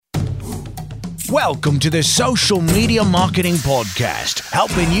Welcome to the Social Media Marketing Podcast,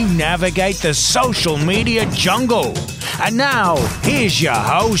 helping you navigate the social media jungle. And now, here's your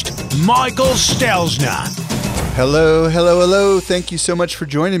host, Michael Stelzner. Hello, hello, hello. Thank you so much for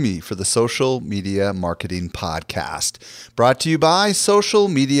joining me for the Social Media Marketing Podcast, brought to you by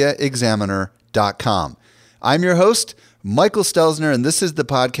socialmediaexaminer.com. I'm your host, Michael Stelzner, and this is the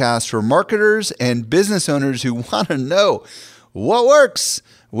podcast for marketers and business owners who want to know what works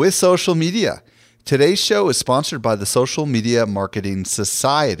with social media. Today's show is sponsored by the Social Media Marketing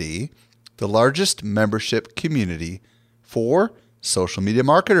Society, the largest membership community for social media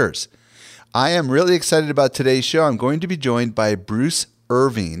marketers. I am really excited about today's show. I'm going to be joined by Bruce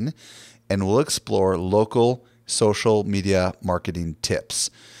Irving, and we'll explore local social media marketing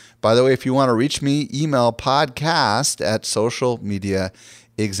tips. By the way, if you want to reach me, email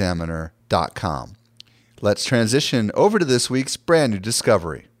podcast@socialmediaexaminer.com. Let's transition over to this week's brand new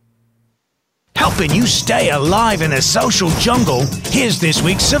discovery. Helping you stay alive in a social jungle, here's this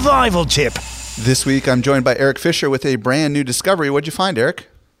week's survival tip. This week, I'm joined by Eric Fisher with a brand new discovery. What'd you find, Eric?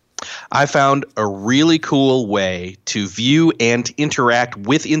 I found a really cool way to view and interact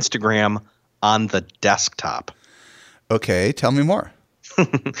with Instagram on the desktop. Okay, tell me more.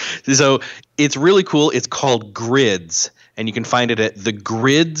 So it's really cool. It's called Grids, and you can find it at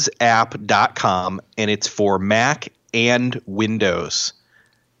thegridsapp.com, and it's for Mac and Windows.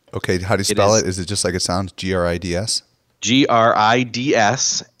 Okay, how do you spell it? Is it just like it sounds, G-R-I-D-S?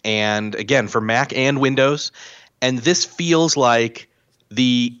 G-R-I-D-S, and again, for Mac and Windows. And this feels like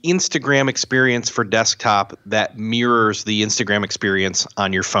the Instagram experience for desktop that mirrors the Instagram experience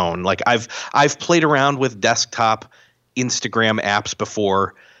on your phone. Like I've played around with desktop Instagram apps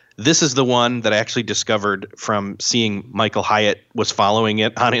before. This is the one that I actually discovered from seeing Michael Hyatt was following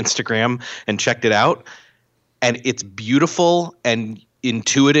it on Instagram and checked it out. And it's beautiful and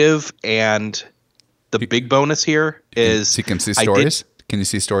intuitive, and the big bonus here is so you can see stories. Can you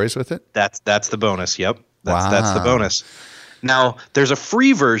see stories with it? That's the bonus. Yep. That's the bonus. Now, there's a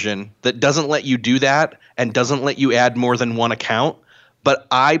free version that doesn't let you do that and doesn't let you add more than one account, but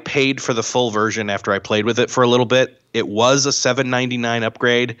I paid for the full version after I played with it for a little bit. It was a $7.99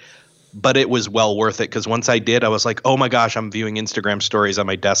 upgrade, but it was well worth it because once I did, I was like, "Oh my gosh, I'm viewing Instagram stories on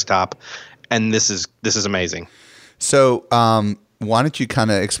my desktop," and this is amazing. So, why don't you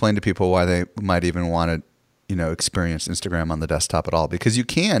kind of explain to people why they might even want to, experience Instagram on the desktop at all? Because you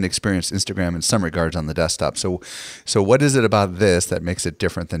can experience Instagram in some regards on the desktop. So what is it about this that makes it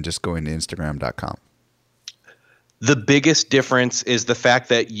different than just going to Instagram.com? The biggest difference is the fact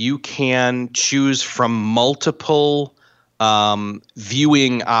that you can choose from multiple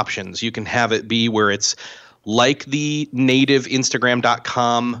viewing options. You can have it be where it's like the native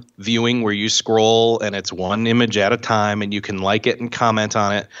Instagram.com viewing where you scroll and it's one image at a time and you can like it and comment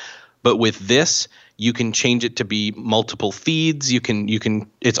on it. But with this, you can change it to be multiple feeds. You can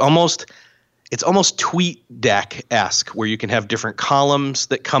it's almost TweetDeck-esque where you can have different columns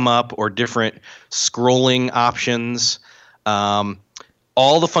that come up or different scrolling options. All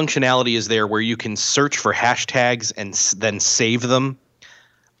the functionality is there where you can search for hashtags and then save them.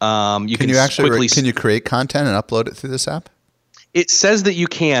 Can you create content and upload it through this app? It says that you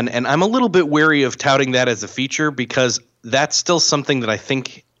can, and I'm a little bit wary of touting that as a feature because that's still something that I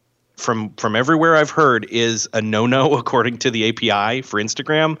think from everywhere I've heard is a no-no according to the API for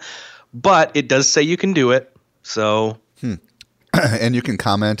Instagram. But it does say you can do it. So and you can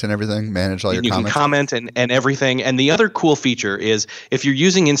comment and everything, manage all your comments. You can comment and everything. And the other cool feature is if you're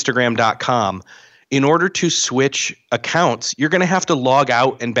using Instagram.com, in order to switch accounts, you're going to have to log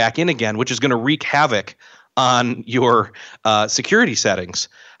out and back in again, which is going to wreak havoc on your security settings.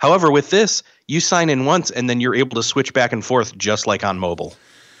 However, with this, you sign in once and then you're able to switch back and forth just like on mobile.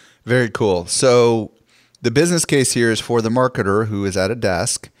 Very cool. So the business case here is for the marketer who is at a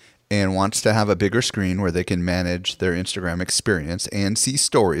desk and wants to have a bigger screen where they can manage their Instagram experience and see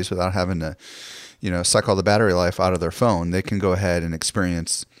stories without having to, suck all the battery life out of their phone. They can go ahead and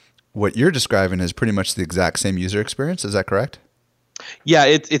experience what you're describing is pretty much the exact same user experience. Is that correct? Yeah,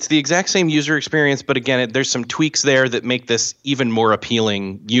 it's the exact same user experience, but again, there's some tweaks there that make this even more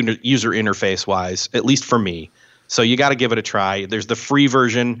appealing user interface-wise, at least for me. So you got to give it a try. There's the free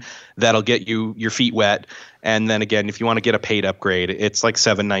version that'll get you your feet wet, and then again, if you want to get a paid upgrade, it's like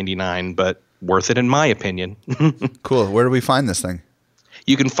 $7.99, but worth it in my opinion. Cool. Where do we find this thing?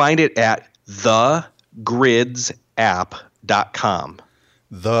 You can find it at thegridsapp.com.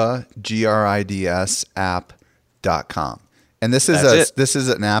 thegrids app.com. And this is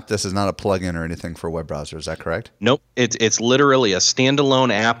an app. This is not a plugin or anything for web browser. Is that correct? Nope. It's literally a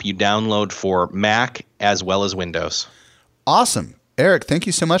standalone app you download for Mac as well as Windows. Awesome. Eric, thank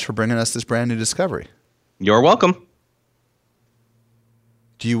you so much for bringing us this brand new discovery. You're welcome.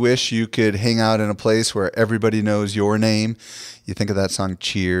 Do you wish you could hang out in a place where everybody knows your name? You think of that song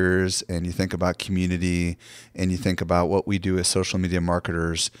Cheers, and you think about community, and you think about what we do as social media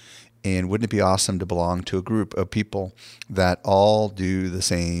marketers. And wouldn't it be awesome to belong to a group of people that all do the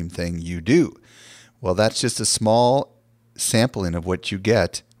same thing you do? Well, that's just a small sampling of what you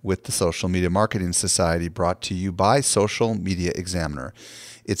get with the Social Media Marketing Society, brought to you by Social Media Examiner.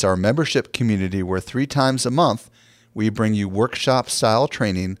 It's our membership community where 3 times a month we bring you workshop-style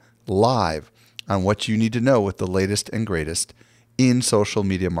training live on what you need to know with the latest and greatest in social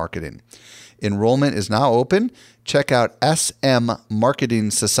media marketing. Enrollment is now open. Check out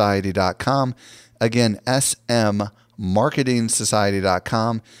smmarketingsociety.com. Again,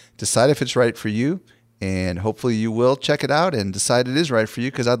 smmarketingsociety.com. Decide if it's right for you, and hopefully you will check it out and decide it is right for you,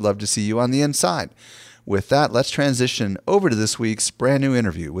 because I'd love to see you on the inside. With that, let's transition over to this week's brand new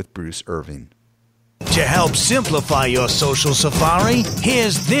interview with Bruce Irving. To help simplify your social safari,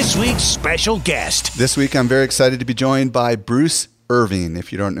 here's this week's special guest. This week, I'm very excited to be joined by Bruce Irving.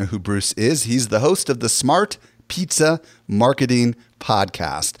 If you don't know who Bruce is, he's the host of the Smart Pizza Marketing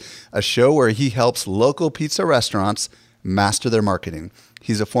Podcast, a show where he helps local pizza restaurants master their marketing.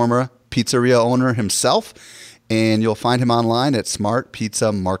 He's a former pizzeria owner himself, and you'll find him online at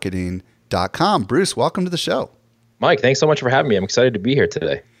smartpizzamarketing.com. Bruce, welcome to the show. Mike, thanks so much for having me. I'm excited to be here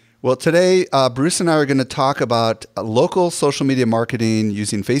today. Well, today, Bruce and I are going to talk about local social media marketing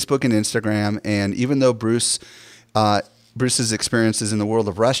using Facebook and Instagram. And even though Bruce's experiences in the world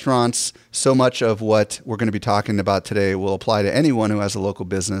of restaurants, so much of what we're going to be talking about today will apply to anyone who has a local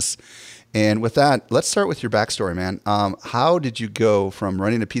business. And with that, let's start with your backstory, man. How did you go from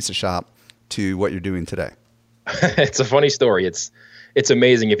running a pizza shop to what you're doing today? It's a funny story. It's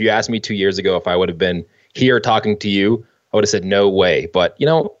amazing. If you asked me 2 years ago if I would have been here talking to you, I would have said no way. But,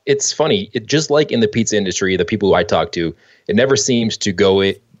 it's funny. Just like in the pizza industry, the people who I talk to, it never seems to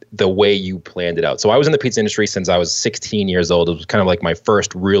go the way you planned it out. So I was in the pizza industry since I was 16 years old. It was kind of like my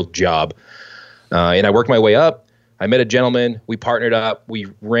first real job. And I worked my way up. I met a gentleman. We partnered up. We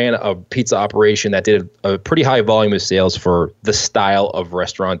ran a pizza operation that did a pretty high volume of sales for the style of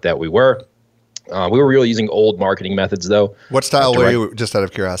restaurant that we were. We were really using old marketing methods, though. What style were you, just out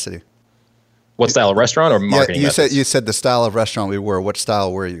of curiosity? What style of restaurant or marketing? You said the style of restaurant we were. What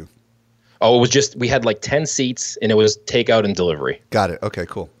style were you? Oh, it was just, we had like 10 seats and it was takeout and delivery. Got it. Okay,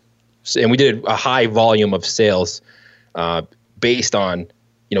 cool. So, and we did a high volume of sales based on,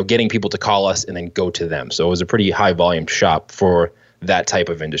 getting people to call us and then go to them. So it was a pretty high volume shop for that type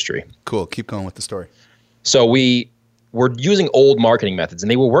of industry. Cool. Keep going with the story. So we were using old marketing methods,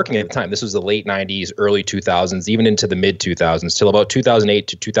 and they were working at the time. This was the late 90s, early 2000s, even into the mid 2000s, till about 2008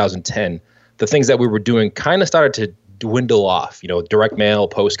 to 2010. The things that we were doing kind of started to dwindle off. Direct mail,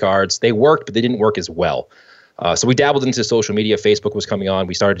 postcards, they worked, but they didn't work as well. So we dabbled into social media. Facebook was coming on.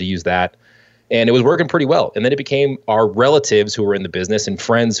 We started to use that, and it was working pretty well. And then it became our relatives who were in the business and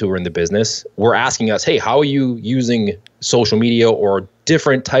friends who were in the business were asking us, hey, how are you using social media or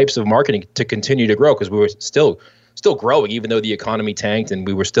different types of marketing to continue to grow? Because we were still growing, even though the economy tanked and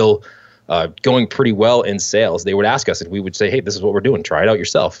we were still going pretty well in sales. They would ask us, and we would say, hey, this is what we're doing. Try it out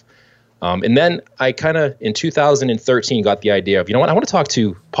yourself. And then I kind of, in 2013, got the idea of, I want to talk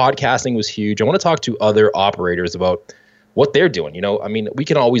to, podcasting was huge. I want to talk to other operators about what they're doing. We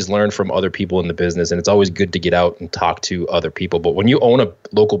can always learn from other people in the business, and it's always good to get out and talk to other people. But when you own a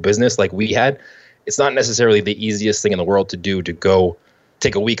local business like we had, it's not necessarily the easiest thing in the world to do, to go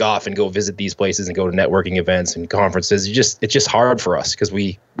take a week off and go visit these places and go to networking events and conferences. It's just hard for us because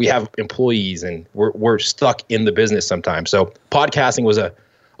we have employees and we're stuck in the business sometimes. So podcasting was a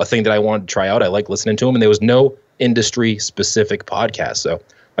thing that I wanted to try out. I like listening to them, and there was no industry specific podcast. So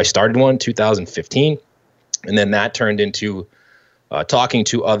I started one in 2015, and then that turned into talking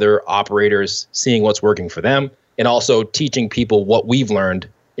to other operators, seeing what's working for them, and also teaching people what we've learned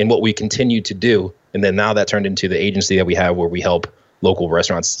and what we continue to do. And then now that turned into the agency that we have, where we help local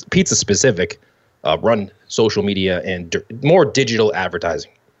restaurants, pizza specific, run social media and more digital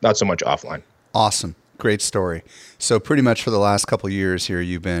advertising, not so much offline. Awesome. Great story. So pretty much for the last couple of years here,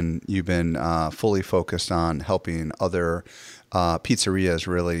 you've been fully focused on helping other pizzerias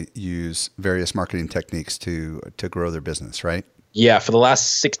really use various marketing techniques to grow their business, right? Yeah. For the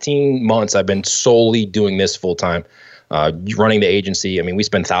last 16 months, I've been solely doing this full time, running the agency. We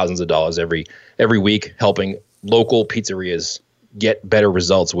spend thousands of dollars every week helping local pizzerias get better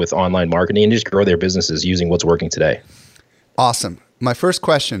results with online marketing and just grow their businesses using what's working today. Awesome. My first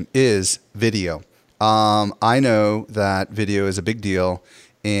question is video. I know that video is a big deal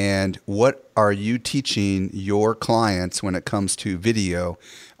and what are you teaching your clients when it comes to video?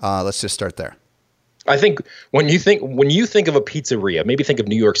 Let's just start there. I think when you think of a pizzeria, maybe think of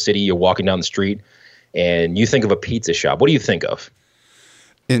New York City. You're walking down the street, and you think of a pizza shop. What do you think of?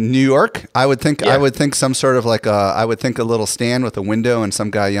 In New York, I would think some sort of like I would think a little stand with a window and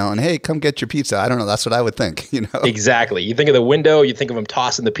some guy yelling, "Hey, come get your pizza." I don't know. That's what I would think. Exactly. You think of the window. You think of them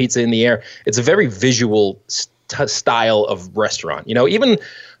tossing the pizza in the air. It's a very visual style of restaurant. Even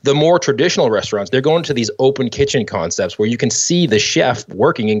the more traditional restaurants, they're going to these open kitchen concepts where you can see the chef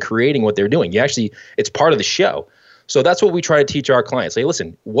working and creating what they're doing. It's part of the show. So that's what we try to teach our clients. Say,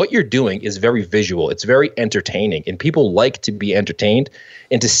 listen, what you're doing is very visual. It's very entertaining, and people like to be entertained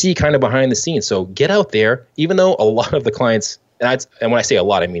and to see kind of behind the scenes. So get out there, even though a lot of the clients, and when I say a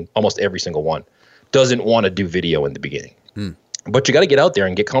lot, I mean almost every single one, doesn't want to do video in the beginning. But you got to get out there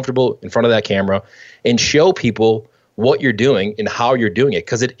and get comfortable in front of that camera and show people what you're doing and how you're doing it,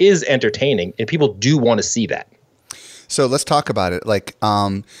 because it is entertaining and people do want to see that. So let's talk about it. Like,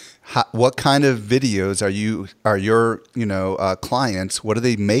 what kind of videos are your clients? What are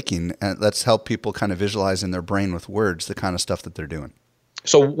they making? And let's help people kind of visualize in their brain with words the kind of stuff that they're doing.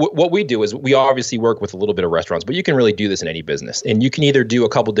 So what we do is we obviously work with a little bit of restaurants, but you can really do this in any business. And you can either do a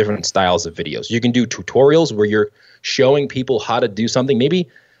couple different styles of videos. You can do tutorials where you're showing people how to do something. Maybe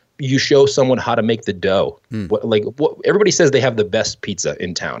you show someone how to make the dough. Everybody says they have the best pizza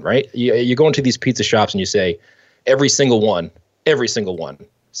in town, right? You go into these pizza shops and you say, every single one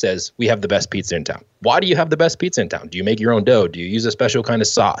says we have the best pizza in town. Why do you have the best pizza in town? Do you make your own dough? Do you use a special kind of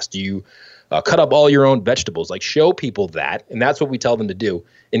sauce? Do you cut up all your own vegetables? Like, show people that, and that's what we tell them to do,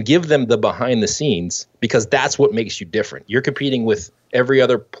 and give them the behind the scenes, because that's what makes you different. You're competing with every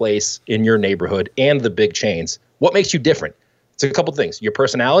other place in your neighborhood and the big chains. What makes you different? It's a couple things. Your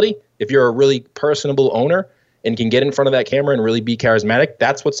personality. If you're a really personable owner and can get in front of that camera and really be charismatic,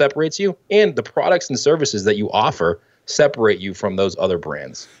 that's what separates you. And the products and services that you offer separate you from those other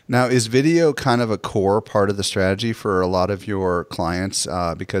brands. Now, is video kind of a core part of the strategy for a lot of your clients?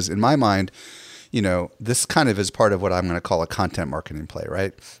 Because in my mind, this kind of is part of what I'm going to call a content marketing play,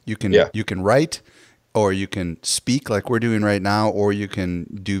 right? You can write, or you can speak like we're doing right now, or you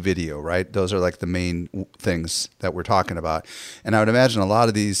can do video, right? Those are like the main things that we're talking about. And I would imagine a lot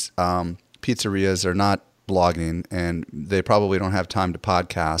of these pizzerias are not blogging, and they probably don't have time to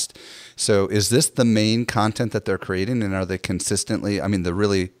podcast. So is this the main content that they're creating? And are they consistently,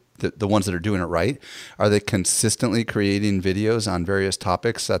 the ones that are doing it right, are they consistently creating videos on various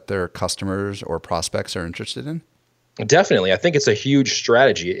topics that their customers or prospects are interested in? Definitely. I think it's a huge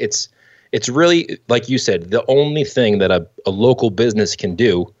strategy. It's really, like you said, the only thing that a local business can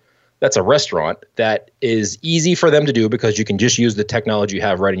do that's a restaurant that is easy for them to do, because you can just use the technology you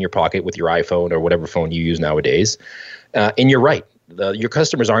have right in your pocket with your iPhone or whatever phone you use nowadays. And you're right. Your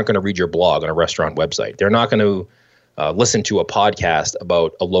customers aren't going to read your blog on a restaurant website. They're not going to listen to a podcast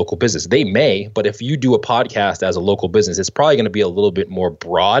about a local business. They may, but if you do a podcast as a local business, it's probably going to be a little bit more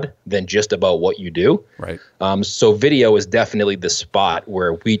broad than just about what you do. Right. So video is definitely the spot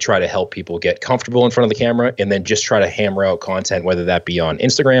where we try to help people get comfortable in front of the camera, and then just try to hammer out content, whether that be on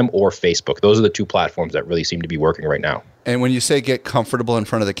Instagram or Facebook. Those are the two platforms that really seem to be working right now. And when you say get comfortable in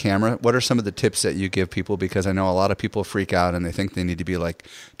front of the camera, what are some of the tips that you give people? Because I know a lot of people freak out and they think they need to be like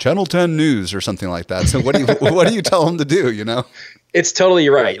Channel 10 News or something like that. So what do you tell them to do, It's totally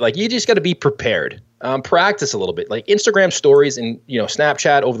right. Like, you just got to be prepared. Practice a little bit. Like, Instagram stories and,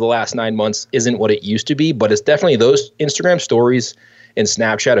 Snapchat over the last 9 months isn't what it used to be, but it's definitely, those Instagram stories and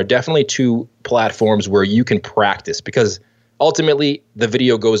Snapchat are definitely two platforms where you can practice, because ultimately the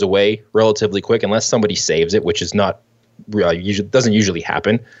video goes away relatively quick unless somebody saves it, which is not doesn't usually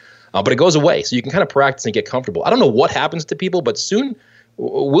happen, but it goes away. So you can kind of practice and get comfortable. I don't know what happens to people, but soon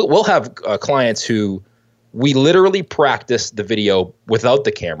we'll have clients who we literally practice the video without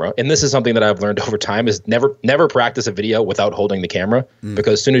the camera. And this is something that I've learned over time, is never practice a video without holding the camera,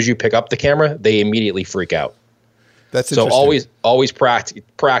 because as soon as you pick up the camera, they immediately freak out. That's so interesting. always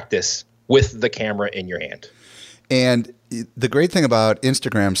practice with the camera in your hand. And the great thing about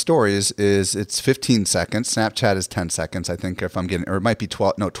Instagram stories is it's 15 seconds. Snapchat is 10 seconds, I think, if I'm getting, or it might be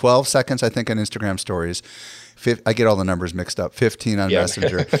 12 seconds, I think, on Instagram stories. I get all the numbers mixed up. 15 on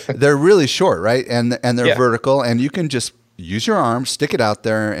Messenger. They're really short, right? And they're vertical, and you can just use your arm, stick it out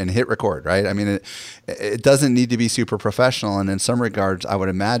there, and hit record, right? I mean, it doesn't need to be super professional. And in some regards, I would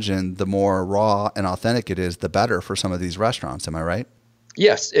imagine the more raw and authentic it is, the better for some of these restaurants. Am I right?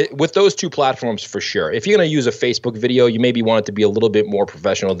 Yes, with those two platforms, for sure. If you're going to use a Facebook video, you maybe want it to be a little bit more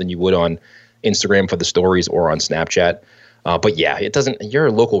professional than you would on Instagram for the stories or on Snapchat. But yeah, it doesn't. You're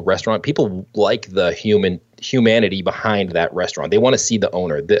a local restaurant. People like the human humanity behind that restaurant. They want to see the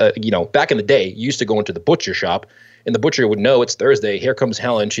owner. Back in the day, you used to go into the butcher shop, and the butcher would know it's Thursday. Here comes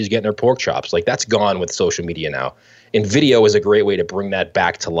Helen. She's getting her pork chops. Like, that's gone with social media now. And video is a great way to bring that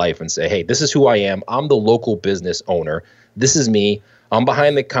back to life and say, hey, this is who I am. I'm the local business owner. This is me. I'm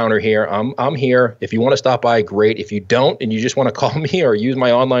behind the counter here. I'm here. If you want to stop by, great. If you don't and you just want to call me or use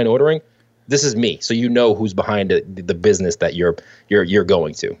my online ordering, this is me. So you know who's behind the business that you're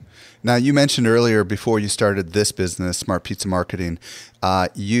going to. Now, you mentioned earlier before you started this business, Smart Pizza Marketing,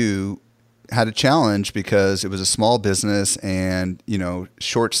 you had a challenge because it was a small business and,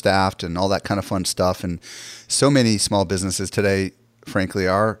 short-staffed and all that kind of fun stuff. And so many small businesses today, frankly,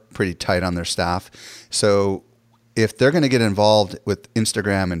 are pretty tight on their staff. So if they're going to get involved with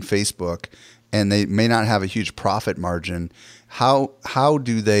Instagram and Facebook and they may not have a huge profit margin, how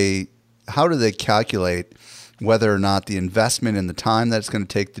do they calculate whether or not the investment and the time that it's going to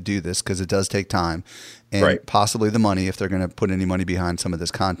take to do this, because it does take time, and possibly the money if they're going to put any money behind some of this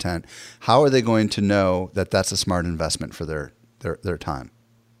content, how are they going to know that that's a smart investment for their time?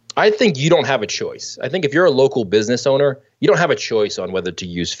 I think you don't have a choice. I think if you're a local business owner, you don't have a choice on whether to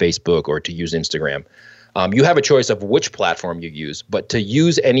use Facebook or to use Instagram. You have a choice of which platform you use, but to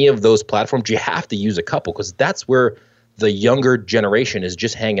use any of those platforms, you have to use a couple, because that's where the younger generation is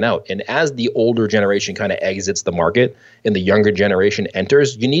just hanging out. And as the older generation kind of exits the market and the younger generation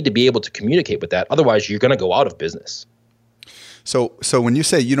enters, you need to be able to communicate with that. Otherwise, you're going to go out of business. So when you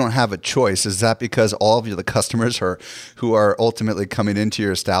say you don't have a choice, is that because all of the customers who are ultimately coming into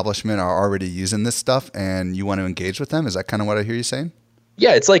your establishment are already using this stuff and you want to engage with them? Is that kind of what I hear you saying?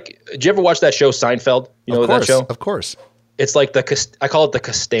 Yeah, it's like, did you ever watch that show Seinfeld? You know that show? Of course. It's like I call it the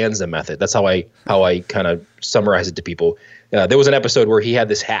Costanza method. That's how I kind of summarize it to people. There was an episode where he had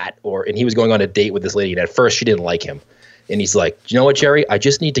this hat, and he was going on a date with this lady, and at first she didn't like him. And he's like, you know what, Jerry? I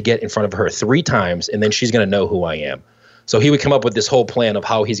just need to get in front of her 3 times, and then she's going to know who I am. So he would come up with this whole plan of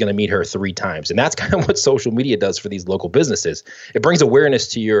how he's going to meet her 3 times. And that's kind of what social media does for these local businesses. It brings awareness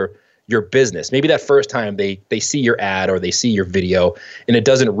to your business. Maybe that first time they see your ad or they see your video and it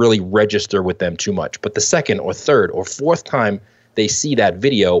doesn't really register with them too much. But the second or third or fourth time they see that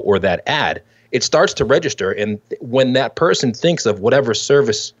video or that ad, it starts to register. And when that person thinks of whatever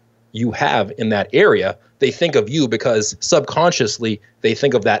service you have in that area, they think of you because subconsciously they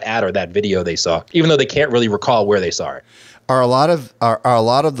think of that ad or that video they saw, even though they can't really recall where they saw it. Are a lot of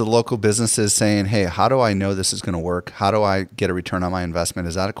the local businesses saying, hey, how do I know this is going to work? How do I get a return on my investment?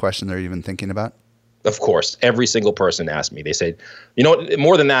 Is that a question they're even thinking about? Of course. Every single person asks me. They say,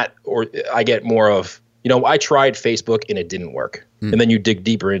 more than that, or I get more of, I tried Facebook and it didn't work. And then you dig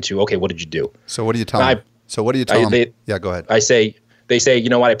deeper into, okay, what did you do? So what do you tell them? Yeah, go ahead. They say, you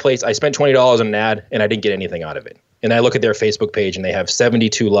know what, I spent $20 on an ad and I didn't get anything out of it. And I look at their Facebook page and they have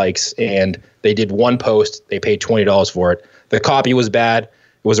 72 likes and they did one post. They paid $20 for it. The copy was bad. It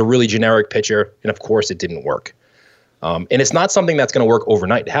was a really generic picture. And of course, it didn't work. And it's not something that's going to work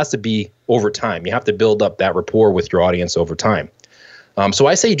overnight. It has to be over time. You have to build up that rapport with your audience over time. So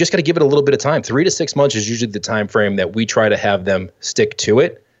I say you just got to give it a little bit of time. 3 to 6 months is usually the time frame that we try to have them stick to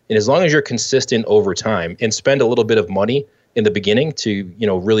it. And as long as you're consistent over time and spend a little bit of money in the beginning to,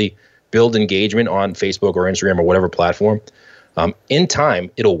 really build engagement on Facebook or Instagram or whatever platform, in time,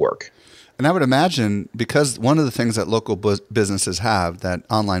 it'll work. And I would imagine, because one of the things that local businesses have that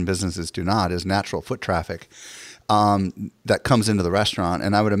online businesses do not is natural foot traffic that comes into the restaurant.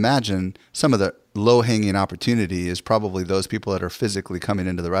 And I would imagine some of the low-hanging opportunity is probably those people that are physically coming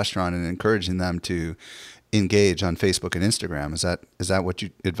into the restaurant and encouraging them to engage on Facebook and Instagram. Is that what you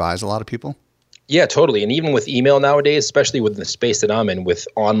advise a lot of people? Yeah, totally. And even with email nowadays, especially with the space that I'm in, with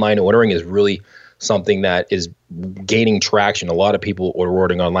online ordering is really something that is gaining traction. A lot of people are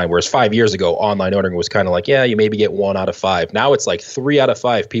ordering online, whereas 5 years ago, online ordering was kind of like, yeah, you maybe get 1 out of 5. Now it's like 3 out of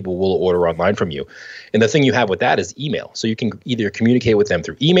 5 people will order online from you. And the thing you have with that is email. So you can either communicate with them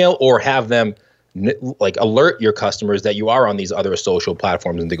through email or have them alert your customers that you are on these other social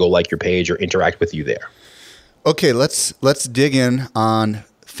platforms and to go like your page or interact with you there. Okay, let's dig in on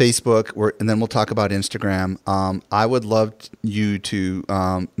Facebook, and then we'll talk about Instagram. I would love you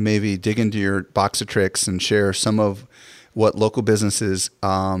to maybe dig into your box of tricks and share some of what local businesses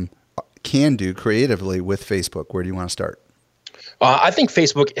can do creatively with Facebook. Where do you want to start? I think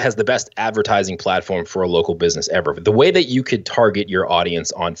Facebook has the best advertising platform for a local business ever. The way that you could target your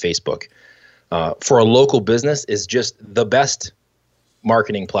audience on Facebook for a local business is just the best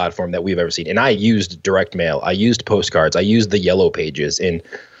marketing platform that we've ever seen. And I used direct mail. I used postcards. I used the yellow pages. And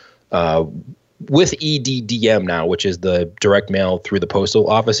with EDDM now, which is the direct mail through the postal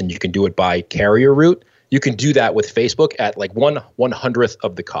office, and you can do it by carrier route, You can do that with Facebook at like 1/100th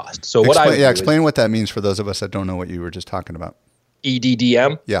of the cost. So explain what that means for those of us that don't know what you were just talking about.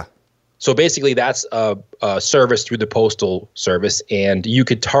 EDDM. Yeah. So basically, that's a service through the postal service, and you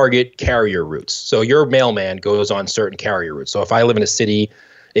could target carrier routes. So your mailman goes on certain carrier routes. So if I live in a city,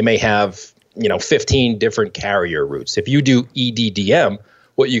 it may have 15 different carrier routes. If you do EDDM,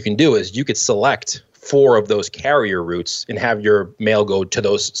 what you can do is you could select 4 of those carrier routes and have your mail go to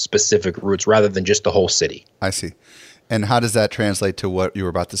those specific routes rather than just the whole city. I see. And how does that translate to what you were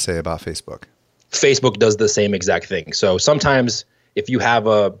about to say about Facebook? Facebook does the same exact thing. So sometimes if you have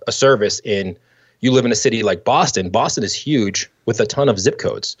a service and you live in a city like Boston, Boston is huge with a ton of zip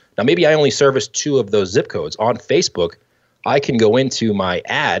codes. Now, maybe I only service 2 of those zip codes. On Facebook, I can go into my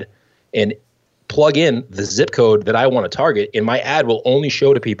ad and plug in the zip code that I want to target, and my ad will only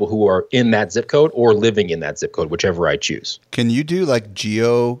show to people who are in that zip code or living in that zip code, whichever I choose. Can you do like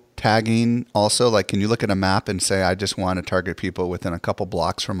geo tagging also? Like, can you look at a map and say, I just want to target people within a couple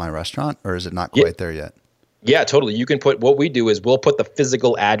blocks from my restaurant, or is it not quite there yet? Yeah, totally. You can what we do is we'll put the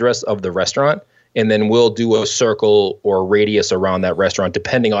physical address of the restaurant, and then we'll do a circle or radius around that restaurant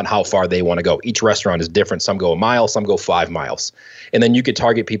depending on how far they want to go. Each restaurant is different. Some go a mile, some go 5 miles. And then you could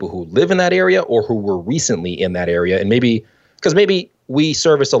target people who live in that area or who were recently in that area. And maybe we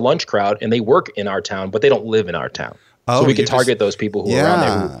service a lunch crowd and they work in our town, but they don't live in our town. So we can target those people who are around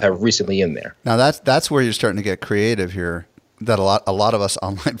there who have recently in there. Now that's where you're starting to get creative here. That a lot of us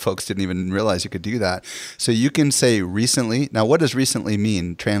online folks didn't even realize you could do that. So you can say recently. Now, what does recently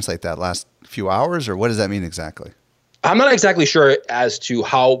mean? Translate that last few hours, or what does that mean exactly? I'm not exactly sure as to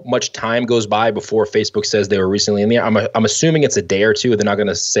how much time goes by before Facebook says they were recently in there. I'm assuming it's a day or two. They're not going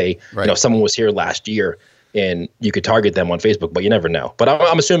to say, someone was here last year and you could target them on Facebook, but you never know. But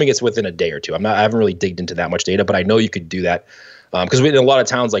I'm assuming it's within a day or two. I haven't really digged into that much data, but I know you could do that because in a lot of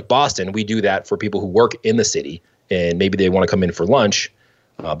towns like Boston, we do that for people who work in the city. And maybe they want to come in for lunch,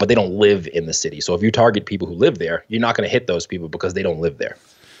 but they don't live in the city. So if you target people who live there, you're not going to hit those people because they don't live there.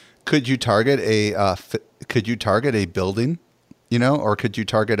 Could you target a building, or could you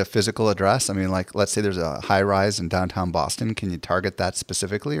target a physical address? I mean, like, let's say there's a high rise in downtown Boston. Can you target that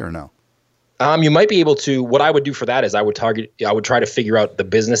specifically or no? You might be able to. What I would do for that is I would try to figure out the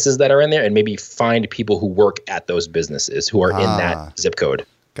businesses that are in there and maybe find people who work at those businesses who are in that zip code.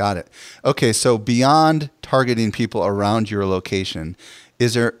 Got it. Okay, so beyond targeting people around your location,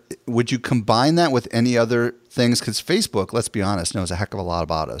 would you combine that with any other things? Because Facebook, let's be honest, knows a heck of a lot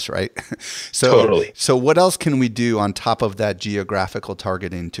about us, right? Totally. So what else can we do on top of that geographical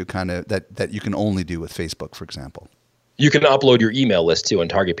targeting to kind of that you can only do with Facebook, for example? You can upload your email list too and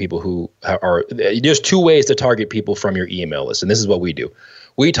target people who are. There's 2 ways to target people from your email list, and this is what we do.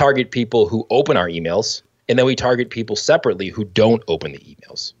 We target people who open our emails. And then we target people separately who don't open the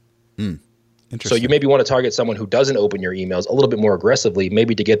emails. Interesting. So you maybe want to target someone who doesn't open your emails a little bit more aggressively,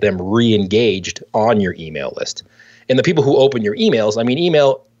 maybe to get them re-engaged on your email list. And the people who open your emails,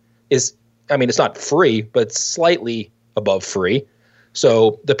 email is, it's not free, but slightly above free.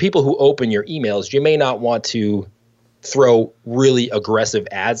 So the people who open your emails, you may not want to throw really aggressive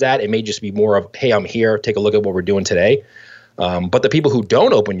ads at. It may just be more of, hey, I'm here, take a look at what we're doing today. But the people who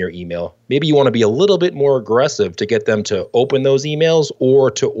don't open your email, maybe you want to be a little bit more aggressive to get them to open those emails or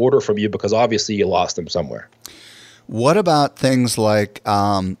to order from you because obviously you lost them somewhere. What about things like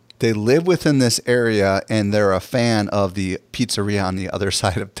they live within this area and they're a fan of the pizzeria on the other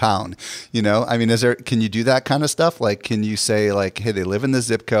side of town? Can you do that kind of stuff? Like, can you say like, hey, they live in the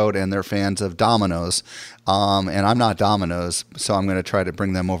zip code and they're fans of Domino's, and I'm not Domino's, so I'm going to try to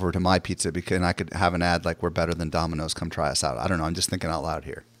bring them over to my pizza and I could have an ad like, we're better than Domino's, come try us out. I don't know. I'm just thinking out loud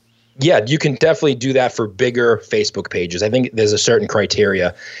here. Yeah, you can definitely do that for bigger Facebook pages. I think there's a certain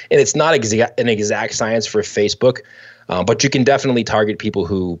criteria, and it's not an exact science for Facebook, but you can definitely target people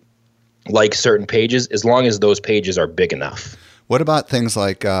who like certain pages as long as those pages are big enough. What about things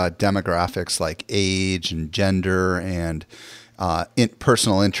like demographics like age and gender and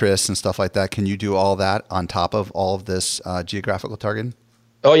personal interests and stuff like that? Can you do all that on top of all of this geographical targeting?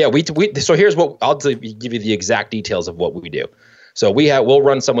 Oh yeah, so here's what I'll give you the exact details of what we do. So we'll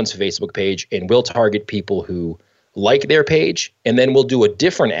run someone's Facebook page and we'll target people who like their page, and then we'll do a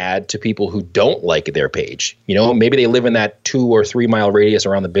different ad to people who don't like their page. Maybe they live in that 2 or 3 mile radius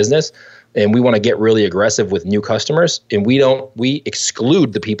around the business, and we want to get really aggressive with new customers, and we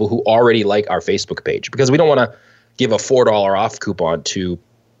exclude the people who already like our Facebook page because we don't want to give a $4 off coupon to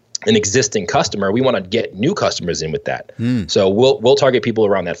an existing customer. We want to get new customers in with that. So we'll target people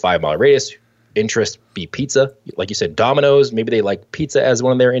around that 5 mile radius. Interest be pizza, like you said, Domino's. Maybe they like pizza as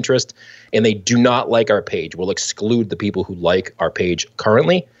one of their interests, and they do not like our page. We'll exclude the people who like our page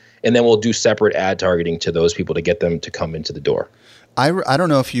currently, and then we'll do separate ad targeting to those people to get them to come into the door. I don't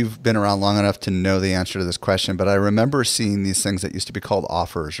know if you've been around long enough to know the answer to this question, but I remember seeing these things that used to be called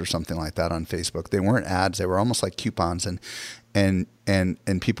offers or something like that on Facebook. They weren't ads; they were almost like coupons,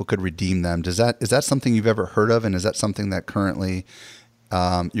 and people could redeem them. Is that something you've ever heard of, and is that something that currently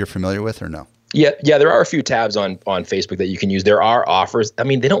you're familiar with, or no? Yeah, there are a few tabs on Facebook that you can use. There are offers. I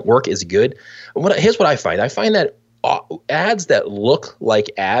mean, they don't work as good. Here's what I find. I find that ads that look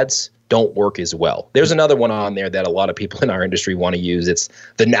like ads don't work as well. There's another one on there that a lot of people in our industry want to use. It's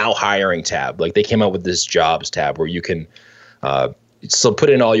the now hiring tab. Like they came out with this jobs tab where you can so put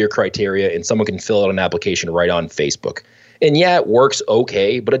in all your criteria and someone can fill out an application right on Facebook. And yeah, it works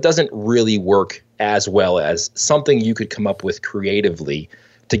okay, but it doesn't really work as well as something you could come up with creatively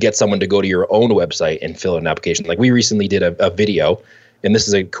to get someone to go to your own website and fill out an application. Like we recently did a video, and this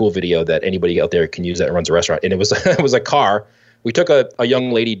is a cool video that anybody out there can use that runs a restaurant. And it was it was a car. We took a young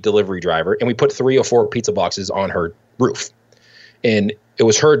lady delivery driver and we put 3 or 4 pizza boxes on her roof. And it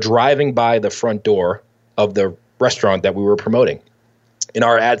was her driving by the front door of the restaurant that we were promoting. And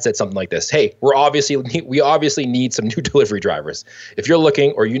our ad said something like this: "Hey, we obviously need some new delivery drivers. If you're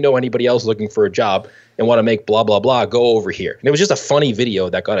looking, or you know anybody else looking for a job and want to make blah, blah, blah, go over here." And it was just a funny video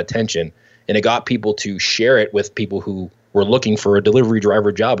that got attention, and it got people to share it with people who were looking for a delivery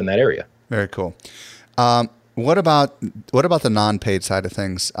driver job in that area. Very cool. What about the non-paid side of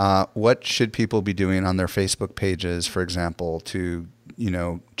things? What should people be doing on their Facebook pages, for example, to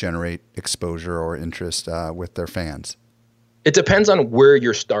generate exposure or interest with their fans? It depends on where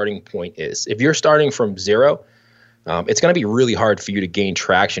your starting point is. If you're starting from zero, it's going to be really hard for you to gain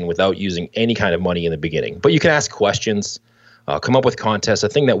traction without using any kind of money in the beginning. But you can ask questions, come up with contests. A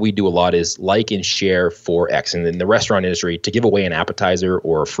thing that we do a lot is like and share for X. And in the restaurant industry, to give away an appetizer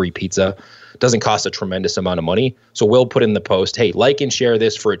or a free pizza doesn't cost a tremendous amount of money. So we'll put in the post, "Hey, like and share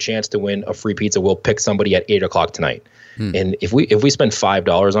this for a chance to win a free pizza. We'll pick somebody at 8 o'clock tonight." And if we spend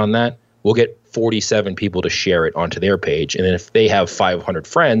 $5 on that, we'll get 47 people to share it onto their page. And then if they have 500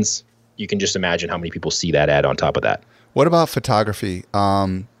 friends, you can just imagine how many people see that ad on top of that. What about photography?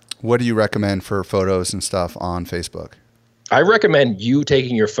 What do you recommend for photos and stuff on Facebook? I recommend you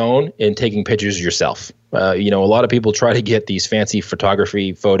taking your phone and taking pictures yourself. A lot of people try to get these fancy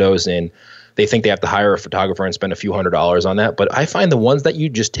photography photos and they think they have to hire a photographer and spend a few $100s on that. But I find the ones that you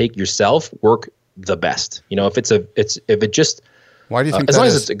just take yourself work the best. Why do you think as that long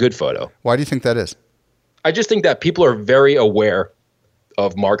is? as it's a good photo. Why do you think that is? I just think that people are very aware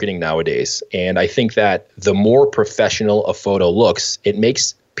of marketing nowadays. And I think that the more professional a photo looks, it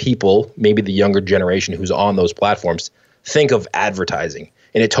makes people, maybe the younger generation who's on those platforms, think of advertising,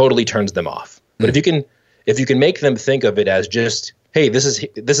 and it totally turns them off. But if you can make them think of it as just, "Hey, this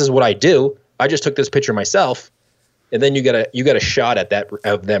is what I do. I just took this picture myself," and then you get a shot at that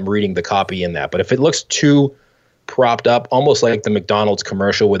of them reading the copy in that. But if it looks too propped up, almost like the McDonald's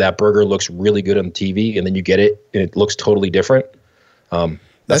commercial where that burger looks really good on TV, and then you get it and it looks totally different.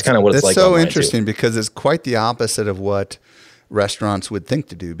 That's kind of what it's like. That's so online interesting too. Because it's quite the opposite of what restaurants would think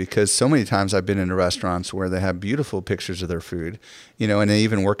to do, because so many times I've been into restaurants where they have beautiful pictures of their food, and they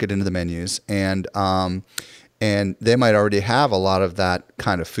even work it into the menus, and they might already have a lot of that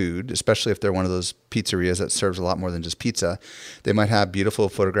kind of food, especially if they're one of those pizzerias that serves a lot more than just pizza. They might have beautiful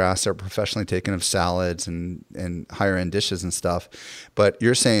photographs that are professionally taken of salads and higher end dishes and stuff. But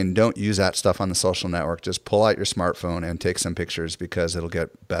you're saying don't use that stuff on the social network. Just pull out your smartphone and take some pictures because it'll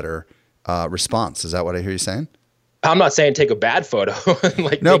get better response. Is that what I hear you saying? I'm not saying take a bad photo.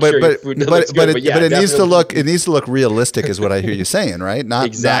 No, but it needs to look realistic, is what I hear you saying, right? Not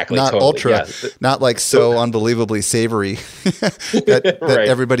exactly, not totally, ultra, yeah. not like so unbelievably savory that Right.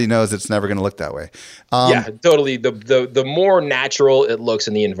 everybody knows it's never going to look that way. Yeah, totally. The more natural it looks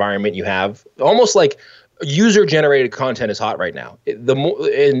in the environment you have, almost like user generated content is hot right now. The more,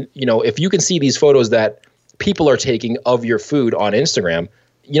 and if you can see these photos that people are taking of your food on Instagram,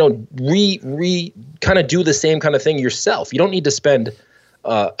 kind of do the same kind of thing yourself. You don't need to spend,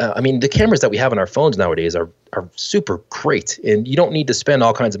 the cameras that we have on our phones nowadays are super great, and you don't need to spend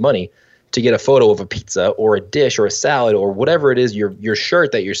all kinds of money to get a photo of a pizza or a dish or a salad or whatever it is, your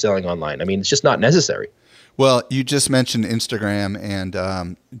shirt that you're selling online. I mean, it's just not necessary. Well, you just mentioned Instagram,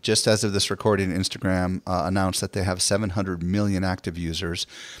 and just as of this recording, Instagram announced that they have 700 million active users,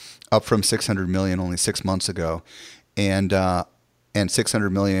 up from 600 million only 6 months ago. And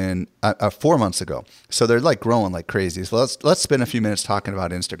 600 million 4 months ago. So they're like growing like crazy. So let's spend a few minutes talking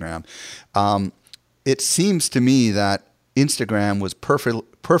about Instagram. It seems to me that Instagram was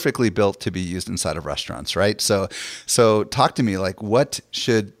perfectly built to be used inside of restaurants, right? So talk to me, like, what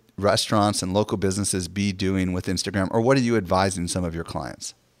should restaurants and local businesses be doing with Instagram, or what are you advising some of your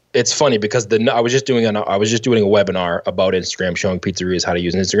clients? It's funny because I was just doing a webinar about Instagram, showing pizzerias how to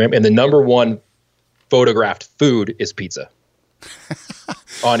use Instagram, and the number one photographed food is pizza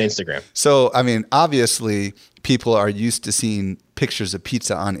on Instagram. So, I mean, obviously people are used to seeing pictures of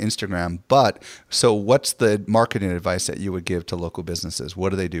pizza on Instagram, but so what's the marketing advice that you would give to local businesses? What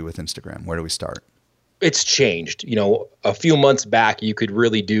do they do with Instagram? Where do we start? It's changed. A few months back, you could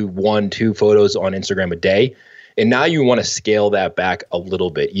really do 1-2 photos on Instagram a day. And now you want to scale that back a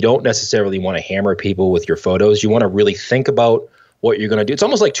little bit. You don't necessarily want to hammer people with your photos. You want to really think about what you're going to do. It's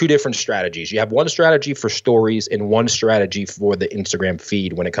almost like two different strategies. You have one strategy for stories and one strategy for the Instagram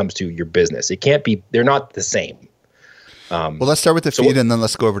feed when it comes to your business. They're not the same. Well, let's start with the feed and then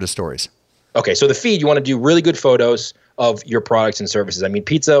let's go over to stories. Okay, so the feed, you want to do really good photos of your products and services. I mean,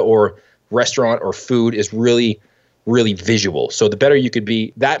 pizza or restaurant or food is really, really visual. So the better you could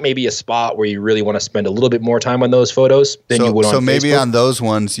be, that may be a spot where you really want to spend a little bit more time on those photos than you would on Facebook. So maybe on those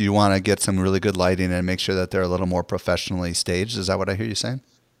ones, you want to get some really good lighting and make sure that they're a little more professionally staged. Is that what I hear you saying?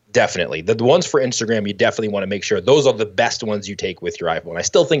 Definitely. The ones for Instagram, you definitely want to make sure those are the best ones you take with your iPhone. I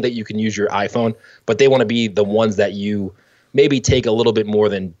still think that you can use your iPhone, but they want to be the ones that you maybe take a little bit more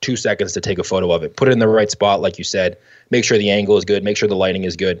than 2 seconds to take a photo of it. Put it in the right spot, like you said. Make sure the angle is good. Make sure the lighting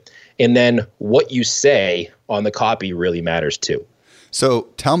is good. And then what you say on the copy really matters too. So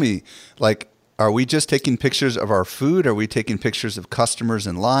tell me, are we just taking pictures of our food? Are we taking pictures of customers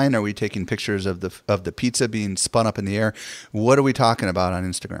in line? Are we taking pictures of the pizza being spun up in the air? What are we talking about on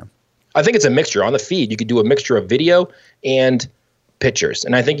Instagram? I think it's a mixture. On the feed, you could do a mixture of video and pictures.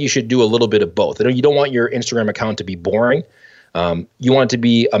 And I think you should do a little bit of both. You don't want your Instagram account to be boring. You want it to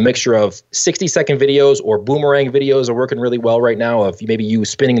be a mixture of 60-second videos, or boomerang videos are working really well right now, of maybe you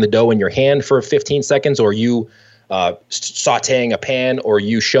spinning the dough in your hand for 15 seconds, or you sauteing a pan, or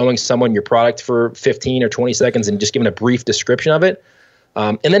you showing someone your product for 15 or 20 seconds and just giving a brief description of it.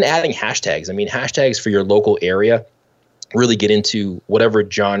 And then adding hashtags. I mean, hashtags for your local area. Really get into whatever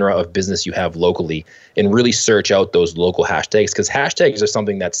genre of business you have locally and really search out those local hashtags, because hashtags are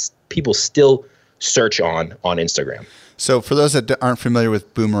something that's people still search on Instagram. So for those that aren't familiar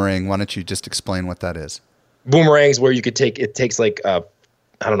with Boomerang, why don't you just explain what that is? Boomerangs, where you could it takes like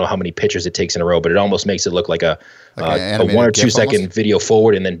I don't know how many pictures it takes in a row, but it almost makes it look like a 1 or 2 second video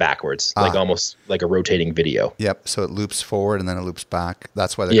forward and then backwards, like almost like a rotating video. Yep. So it loops forward and then it loops back.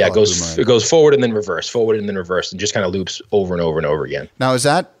 That's why they call it Boomerang. It goes forward and then reverse, and just kind of loops over and over and over again. Now, is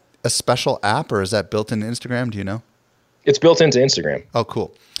that a special app or is that built into Instagram? Do you know? It's built into Instagram. Oh,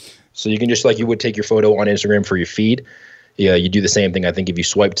 cool. So you can just, like you would take your photo on Instagram for your feed. Yeah, you do the same thing. I think if you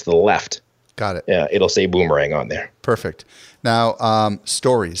swipe to the left, got it. Yeah, it'll say Boomerang on there. Perfect. Now,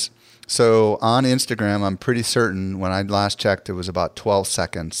 stories. So on Instagram, I'm pretty certain when I last checked, it was about 12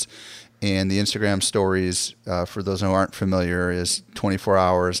 seconds. And the Instagram stories, for those who aren't familiar, is 24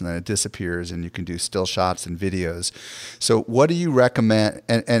 hours and then it disappears and you can do still shots and videos. So what do you recommend?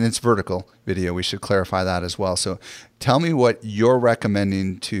 And it's vertical video. We should clarify that as well. So tell me what you're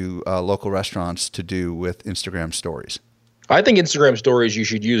recommending to local restaurants to do with Instagram stories. I think Instagram stories you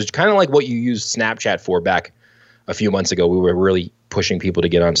should use kind of like what you used Snapchat for back a few months ago. We were really pushing people to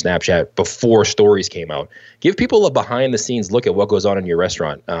get on Snapchat before stories came out. Give people a behind-the-scenes look at what goes on in your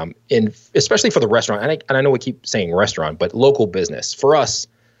restaurant, and especially for the restaurant. And I know we keep saying restaurant, but local business. For us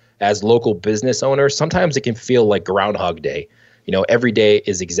as local business owners, sometimes it can feel like Groundhog Day. Every day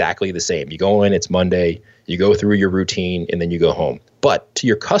is exactly the same. You go in, it's Monday, you go through your routine, and then you go home. But to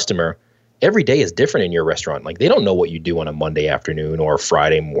your customer, every day is different in your restaurant. Like, they don't know what you do on a Monday afternoon or a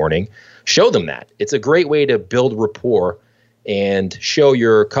Friday morning. Show them that. It's a great way to build rapport and show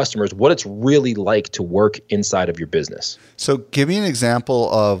your customers what it's really like to work inside of your business. So give me an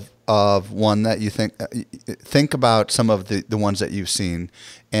example of one that you think about some of the ones that you've seen,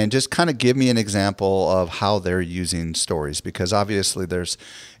 and just kind of give me an example of how they're using stories, because obviously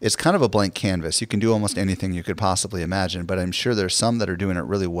it's kind of a blank canvas. You can do almost anything you could possibly imagine, but I'm sure there's some that are doing it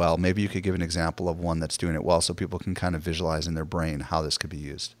really well. Maybe you could give an example of one that's doing it well so people can kind of visualize in their brain how this could be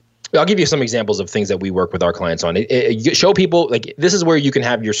used. I'll give you some examples of things that we work with our clients on. Show people, like, this is where you can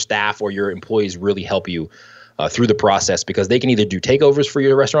have your staff or your employees really help you through the process, because they can either do takeovers for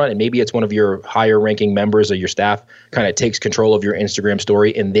your restaurant, and maybe it's one of your higher ranking members of your staff kind of takes control of your Instagram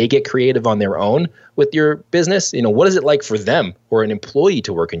story and they get creative on their own with your business. What is it like for them or an employee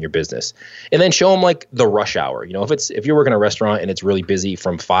to work in your business? And then show them like the rush hour. If you're working a restaurant and it's really busy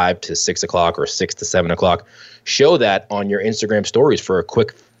from 5 to 6 o'clock or 6 to 7 o'clock, show that on your Instagram stories for a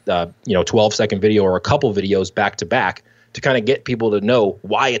quick 12-second video or a couple videos back to back to kind of get people to know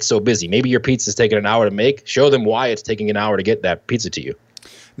why it's so busy. Maybe your pizza's taking an hour to make. Show them why it's taking an hour to get that pizza to you.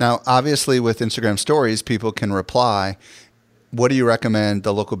 Now, obviously with Instagram stories, people can reply what do you recommend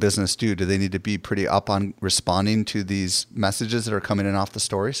the local business do? Do they need to be pretty up on responding to these messages that are coming in off the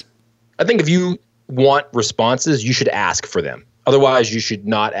stories? I think if you want responses, you should ask for them. Otherwise, you should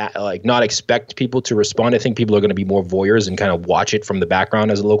not expect people to respond. I think people are going to be more voyeurs and kind of watch it from the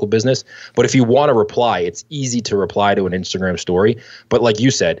background as a local business. But if you want to reply, it's easy to reply to an Instagram story. But like you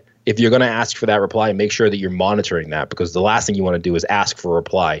said, if you're going to ask for that reply, make sure that you're monitoring that, because the last thing you want to do is ask for a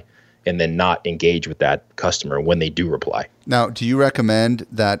reply and then not engage with that customer when they do reply. Now, do you recommend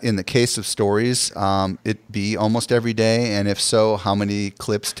that in the case of stories, it be almost every day? And if so, how many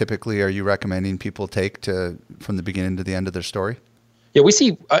clips typically are you recommending people take from the beginning to the end of their story? Yeah, we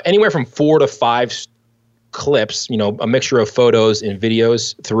see anywhere from 4 to 5 clips, a mixture of photos and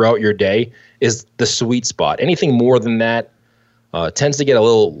videos throughout your day is the sweet spot. Anything more than that tends to get a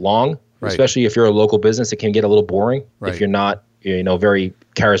little long, especially if you're a local business. It can get a little boring if you're not very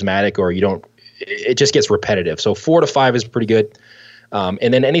charismatic, or it just gets repetitive. So 4 to 5 is pretty good.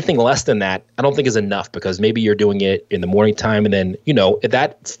 And then anything less than that, I don't think is enough, because maybe you're doing it in the morning time, and then,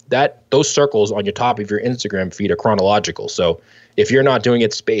 those circles on your top of your Instagram feed are chronological. So if you're not doing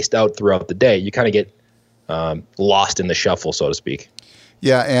it spaced out throughout the day, you kind of get lost in the shuffle, so to speak.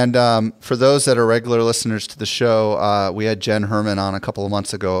 Yeah, and for those that are regular listeners to the show, we had Jen Herman on a couple of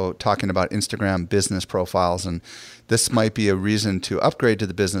months ago talking about Instagram business profiles, and this might be a reason to upgrade to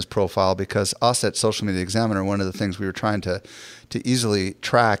the business profile, because us at Social Media Examiner, one of the things we were trying to easily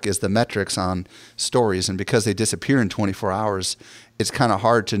track is the metrics on stories, and because they disappear in 24 hours, it's kind of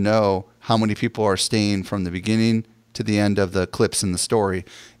hard to know how many people are staying from the beginning to the end of the clips in the story,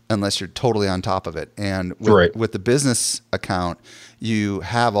 unless you're totally on top of it. And with the business account, you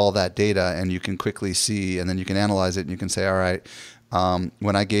have all that data and you can quickly see, and then you can analyze it and you can say, all right,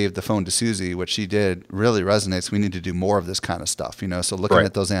 when I gave the phone to Susie, what she did really resonates. We need to do more of this kind of stuff, so looking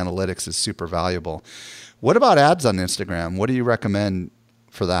at those analytics is super valuable. What about ads on Instagram? What do you recommend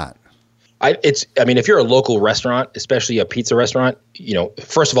for that? If you're a local restaurant, especially a pizza restaurant,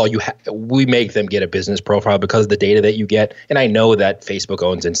 first of all, we make them get a business profile because of the data that you get. And I know that Facebook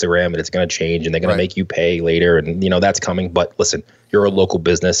owns Instagram and it's going to change and they're going to make you pay later. And, that's coming. But listen, you're a local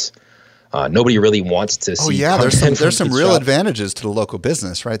business. Nobody really wants to see. Oh yeah, there's some real advantages to the local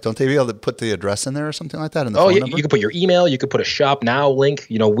business, right? Don't they be able to put the address in there or something like that in the phone number? You can put your email. You could put a shop now link.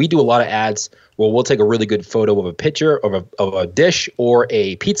 We do a lot of ads where we'll take a really good photo of a picture of a dish or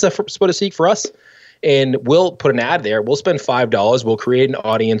a pizza, so to speak, for us, and we'll put an ad there. We'll spend $5. We'll create an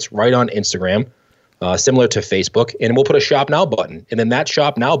audience right on Instagram, similar to Facebook, and we'll put a Shop Now button, and then that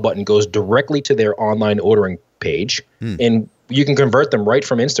Shop Now button goes directly to their online ordering page, and you can convert them right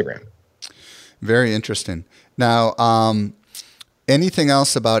from Instagram. Very interesting. Now, anything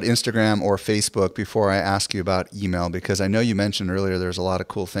else about Instagram or Facebook before I ask you about email? Because I know you mentioned earlier there's a lot of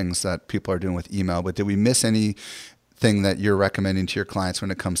cool things that people are doing with email, but did we miss anything that you're recommending to your clients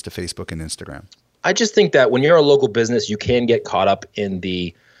when it comes to Facebook and Instagram? I just think that when you're a local business, you can get caught up in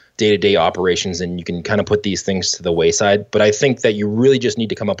the day-to-day operations and you can kind of put these things to the wayside. But I think that you really just need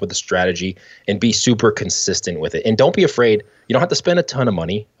to come up with a strategy and be super consistent with it. And don't be afraid. You don't have to spend a ton of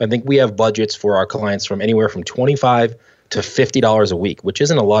money. I think we have budgets for our clients from anywhere from $25 to $50 a week, which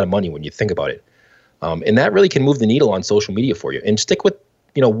isn't a lot of money when you think about it. And that really can move the needle on social media for you. And stick with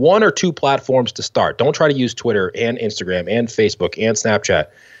 1 or 2 platforms to start. Don't try to use Twitter and Instagram and Facebook and Snapchat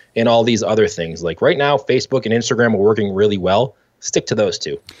and all these other things. Like right now, Facebook and Instagram are working really well. Stick to those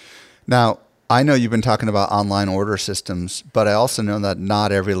 2. Now, I know you've been talking about online order systems, but I also know that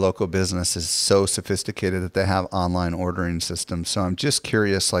not every local business is so sophisticated that they have online ordering systems. So I'm just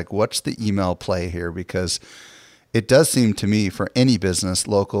curious, what's the email play here? Because it does seem to me for any business,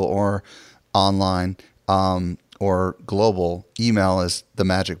 local or online or global, email is the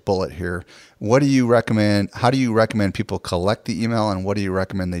magic bullet here. What do you recommend? How do you recommend people collect the email, and what do you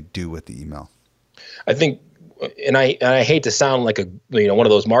recommend they do with the email? I think, and I hate to sound like one of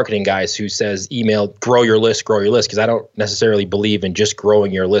those marketing guys who says email, grow your list, because I don't necessarily believe in just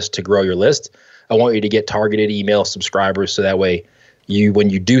growing your list to grow your list. I want you to get targeted email subscribers so that way when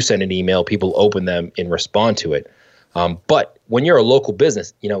you do send an email, people open them and respond to it. But when you're a local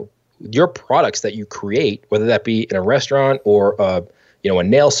business, your products that you create, whether that be in a restaurant or a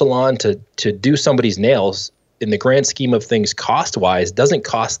nail salon, to do somebody's nails, in the grand scheme of things, cost-wise, doesn't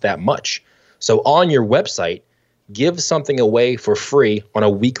cost that much. So on your website, give something away for free on a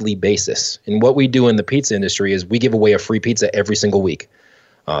weekly basis. And what we do in the pizza industry is we give away a free pizza every single week.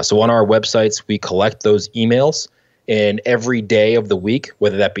 So on our websites, we collect those emails, and every day of the week,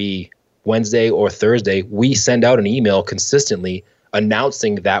 whether that be Wednesday or Thursday, we send out an email consistently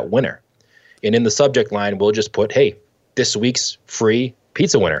announcing that winner. And in the subject line, we'll just put, hey, this week's free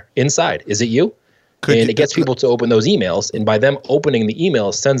pizza winner inside. Is it you? It gets people to open those emails. And by them opening the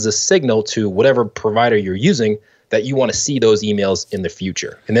emails sends a signal to whatever provider you're using that you want to see those emails in the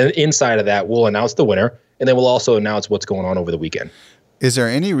future. And then inside of that, we'll announce the winner. And then we'll also announce what's going on over the weekend. Is there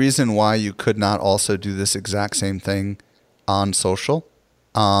any reason why you could not also do this exact same thing on social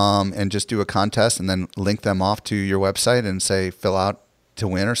and just do a contest and then link them off to your website and say, fill out to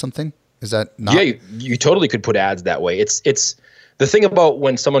win or something? Is that not? Yeah, you totally could put ads that way. It's the thing about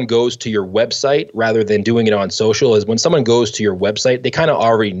when someone goes to your website rather than doing it on social is when someone goes to your website, they kind of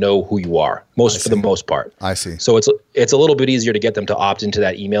already know who you are for the most part. I see. So it's a little bit easier to get them to opt into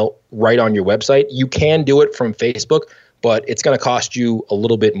that email right on your website. You can do it from Facebook, but it's going to cost you a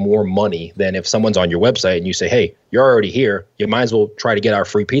little bit more money than if someone's on your website and you say, hey, you're already here. You might as well try to get our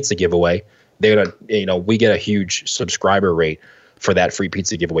free pizza giveaway. They're gonna, we get a huge subscriber rate for that free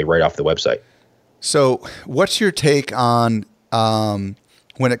pizza giveaway right off the website. So what's your take on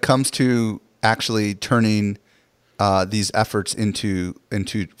when it comes to actually turning these efforts into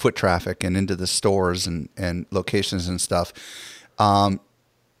foot traffic and into the stores and locations and stuff?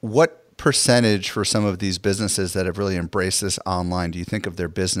 What percentage for some of these businesses that have really embraced this online do you think of their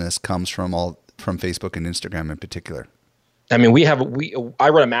business comes from Facebook and Instagram in particular? I mean, I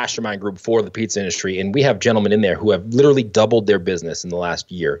run a mastermind group for the pizza industry, and we have gentlemen in there who have literally doubled their business in the last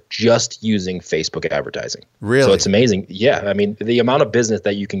year just using Facebook advertising. Really? So it's amazing. Yeah. I mean, the amount of business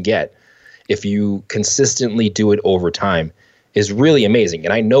that you can get if you consistently do it over time is really amazing.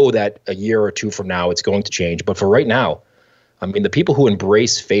 And I know that a year or two from now, it's going to change. But for right now, I mean, the people who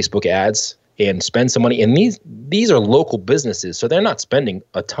embrace Facebook ads and spend some money, and these are local businesses, so they're not spending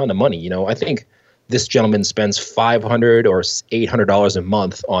a ton of money. I think this gentleman spends $500 or $800 a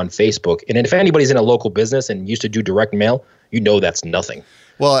month on Facebook. And if anybody's in a local business and used to do direct mail, that's nothing.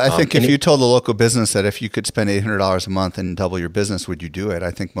 Well, I think if you told the local business that if you could spend $800 a month and double your business, would you do it?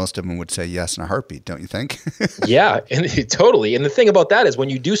 I think most of them would say yes in a heartbeat, don't you think? Yeah, and totally. And the thing about that is when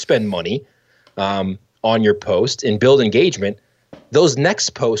you do spend money on your post and build engagement, those next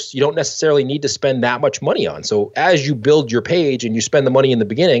posts you don't necessarily need to spend that much money on. So as you build your page and you spend the money in the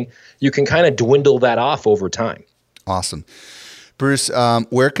beginning, you can kind of dwindle that off over time. Awesome. Bruce,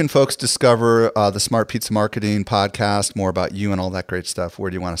 where can folks discover the Smart Pizza Marketing podcast, more about you and all that great stuff? Where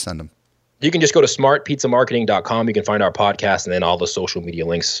do you want to send them? You can just go to smartpizzamarketing.com. You can find our podcast and then all the social media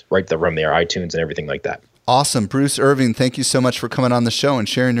links right from there, iTunes and everything like that. Awesome. Bruce Irving, thank you so much for coming on the show and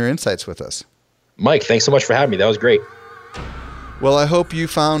sharing your insights with us. Mike, thanks so much for having me. That was great. Well, I hope you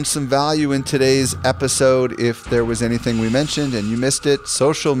found some value in today's episode. If there was anything we mentioned and you missed it,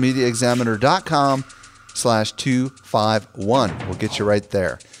 socialmediaexaminer.com/251 will get you right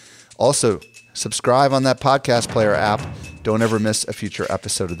there. Also, subscribe on that podcast player app. Don't ever miss a future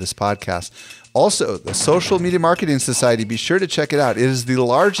episode of this podcast. Also, the Social Media Marketing Society, be sure to check it out. It is the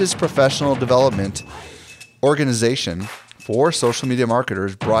largest professional development organization for social media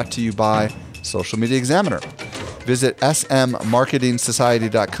marketers, brought to you by Social Media Examiner. Visit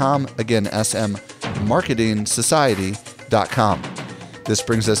smmarketingsociety.com. Again, smmarketingsociety.com. This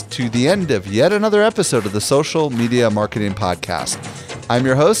brings us to the end of yet another episode of the Social Media Marketing Podcast. I'm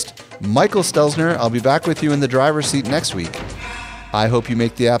your host, Michael Stelzner. I'll be back with you in the driver's seat next week. I hope you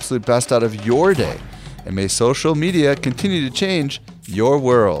make the absolute best out of your day, and may social media continue to change your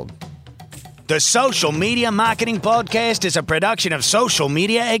world. The Social Media Marketing Podcast is a production of Social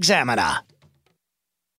Media Examiner.